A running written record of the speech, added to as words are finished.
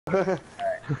Alright.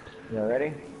 You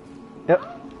ready? Yep.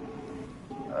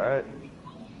 Alright.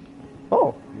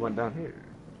 Oh. You went down here.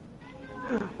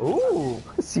 Ooh.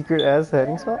 Secret ass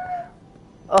hiding spot?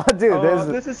 Oh, dude,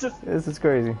 this is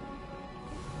crazy.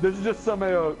 This is just some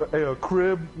a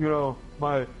crib, you know,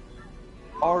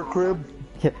 our crib.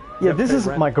 Yeah, this is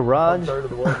my garage.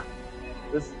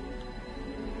 This,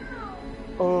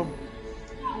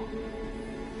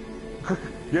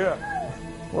 yeah.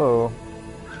 Whoa.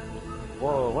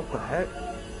 Whoa, what the heck?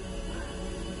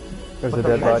 There's a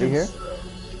dead body here.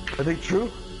 Are they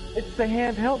true? It's the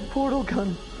handheld portal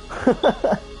gun.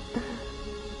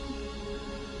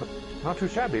 Not too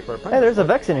shabby for a Hey, there's a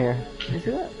Vex in here. You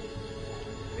see that?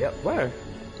 Yep. Where?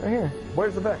 Right here.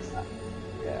 Where's the Vex?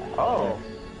 Yeah. Oh.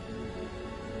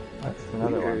 That's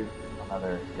another one.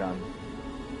 Another gun.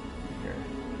 Here.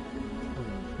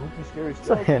 Spooky, scary It's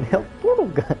a handheld portal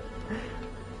gun.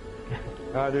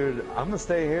 Dude, I'm gonna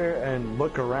stay here and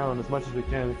look around as much as we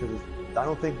can because I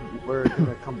don't think we're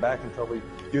gonna come back until we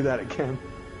do that again.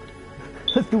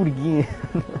 Let's do it again.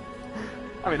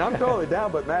 I mean, I'm totally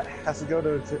down, but Matt has to go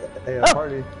to a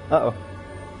party. Uh-oh.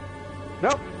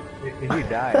 Nope. If you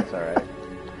die, it's alright.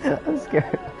 I'm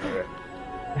scared.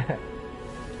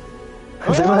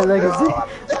 Look at my legacy.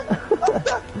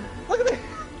 Look at me.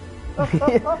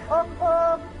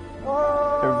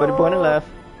 Everybody point and laugh.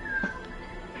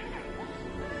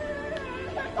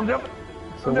 I'm jumping.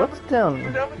 So what's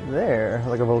down there?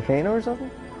 Like a volcano or something?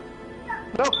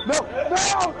 No! No! No!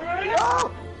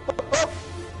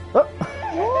 No! Oh.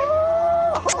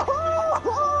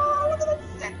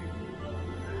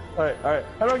 Alright, alright.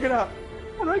 How do I get out?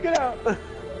 How do I get out?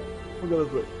 We'll go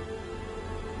this way.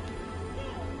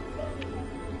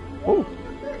 Oh.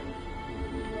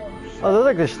 Oh, those are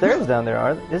like the stairs down there,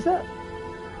 are is that?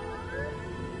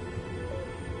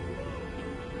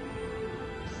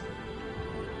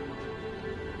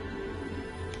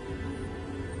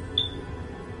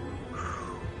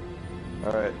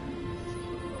 Alright.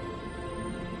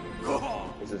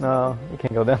 No, you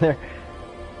can't go down there.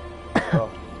 Oh,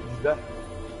 is that?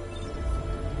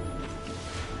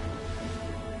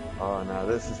 Oh, now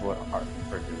this is what our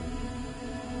freaking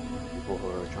people who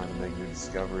are trying to make new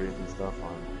discoveries and stuff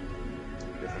on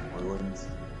different ruins.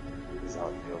 This is how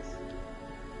it feels.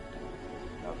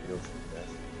 How it feels to the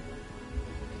best.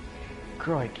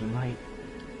 Crikey, mate.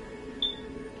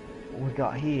 What we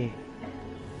got here?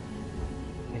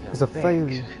 It's a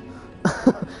failure.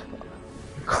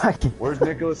 Crikey. Where's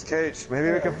Nicolas Cage?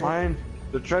 Maybe we can find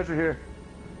the treasure here.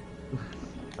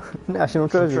 National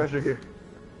treasure. Treasure here.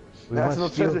 We National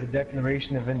must steal treasure. the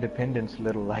Declaration of Independence,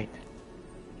 little light.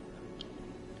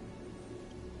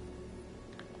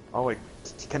 Oh wait,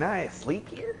 can I sleep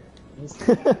here?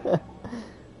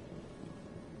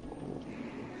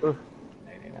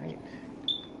 Night.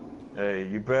 Hey,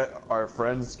 you bet our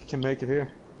friends can make it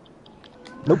here?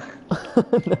 Nope.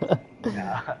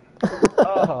 Nah.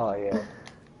 Oh,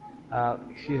 yeah.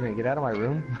 Excuse me, get out of my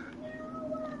room.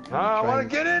 I want to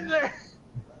get in there!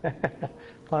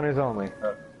 Punters only.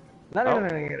 No, get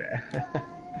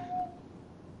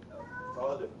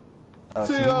out.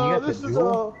 See, you got this the is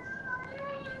jewel?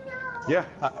 Yeah,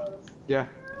 yeah.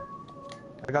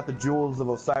 I got the jewels of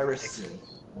Osiris.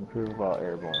 Improve while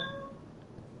airborne.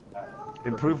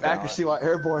 Improved accuracy while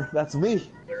airborne. That's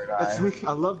me. That's me.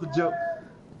 I love the joke.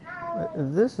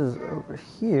 This is over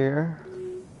here.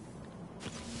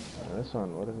 This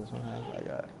one, what does this one have? I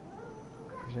got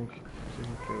precision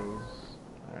kills.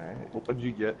 Alright. What did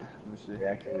you get? Let me see.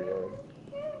 Reactor reload.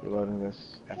 Reloading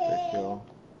this after kill.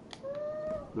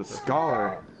 The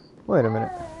scholar. Wait a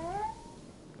minute.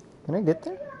 Can I get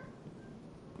there?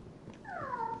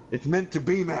 It's meant to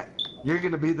be, Matt. You're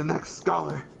gonna be the next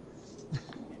scholar.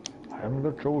 I'm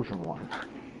the chosen one.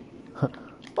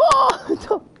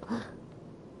 Oh!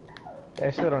 I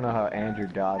still don't know how Andrew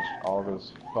dodged all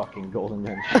those fucking golden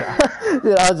gun shots.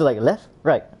 Dude, I was like left,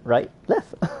 right,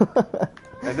 left.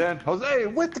 And then Jose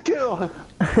with the kill.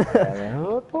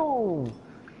 Boom!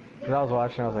 Cause I was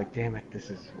watching, I was like, damn it,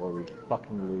 this is where we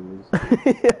fucking lose.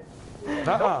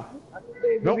 Nuh-uh.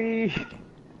 Nope. Baby.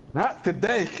 Not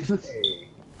today.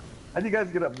 How'd you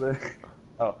guys get up there?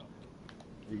 Oh.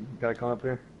 You gotta come up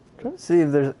here? Trying to see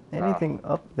if there's anything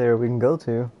up there we can go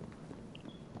to.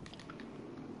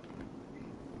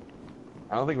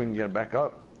 I don't think we can get it back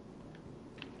up.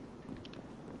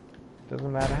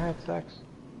 Doesn't matter, I had sex.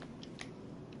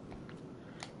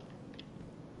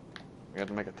 We have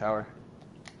to make a tower.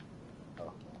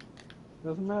 Oh.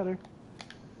 Doesn't matter.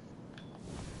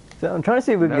 So I'm trying to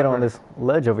see if we can get on this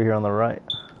ledge over here on the right.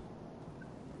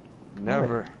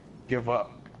 Never give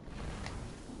up.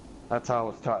 That's how I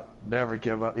was taught. Never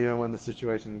give up, even when the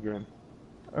situation is grim.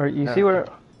 Or you Yeah.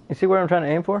 see where I'm trying to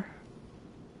aim for?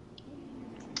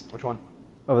 Which one?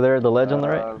 Over there, the ledge on the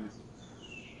right.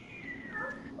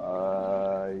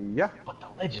 Yeah. But the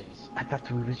legends, I thought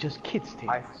we was just kids'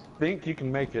 I tales. think you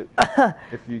can make it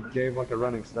if you gave like a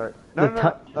running start.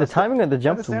 The timing of the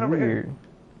jump's stand over here. weird.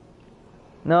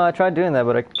 No, I tried doing that,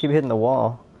 but I keep hitting the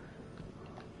wall.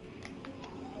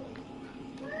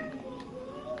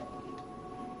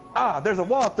 Ah, there's a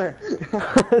wall up there.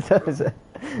 That was it.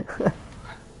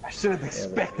 I should have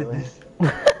expected this.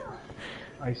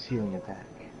 Ice healing attack.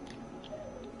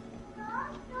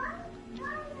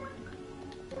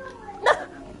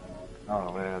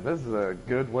 Oh man, this is a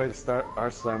good way to start our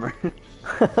summer.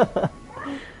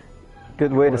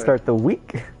 Good way to start the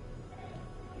week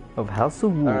of House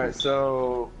of Wolves. Alright,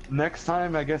 so next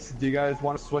time, I guess, do you guys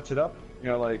want to switch it up? You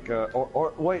know, like,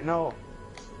 or wait, no.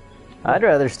 I'd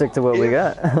rather stick to what we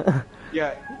got.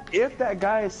 Yeah, if that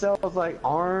guy sells like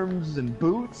arms and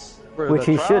boots, for Which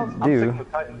the he trials, should I'm do. sticking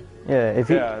with Titan. Yeah, if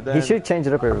he then he should change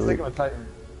it up I'm every week. sticking with Titan.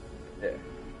 Yeah.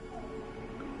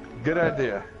 Good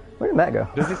idea. Where did Matt go?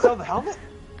 Does he sell the helmet?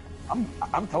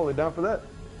 I'm totally down for that.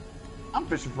 I'm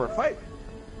fishing for a fight.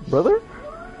 Brother?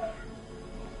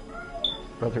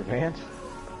 Brother Vance?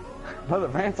 Brother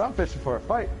Vance, I'm fishing for a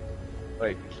fight.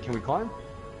 Wait, can we climb?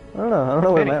 I don't know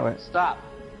where Vinny, Matt went. Stop.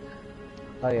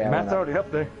 Oh yeah. Matt's already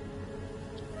up there.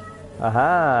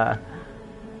 Aha!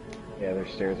 Yeah,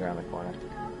 there's stairs around the corner.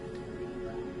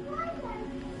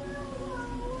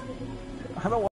 I don't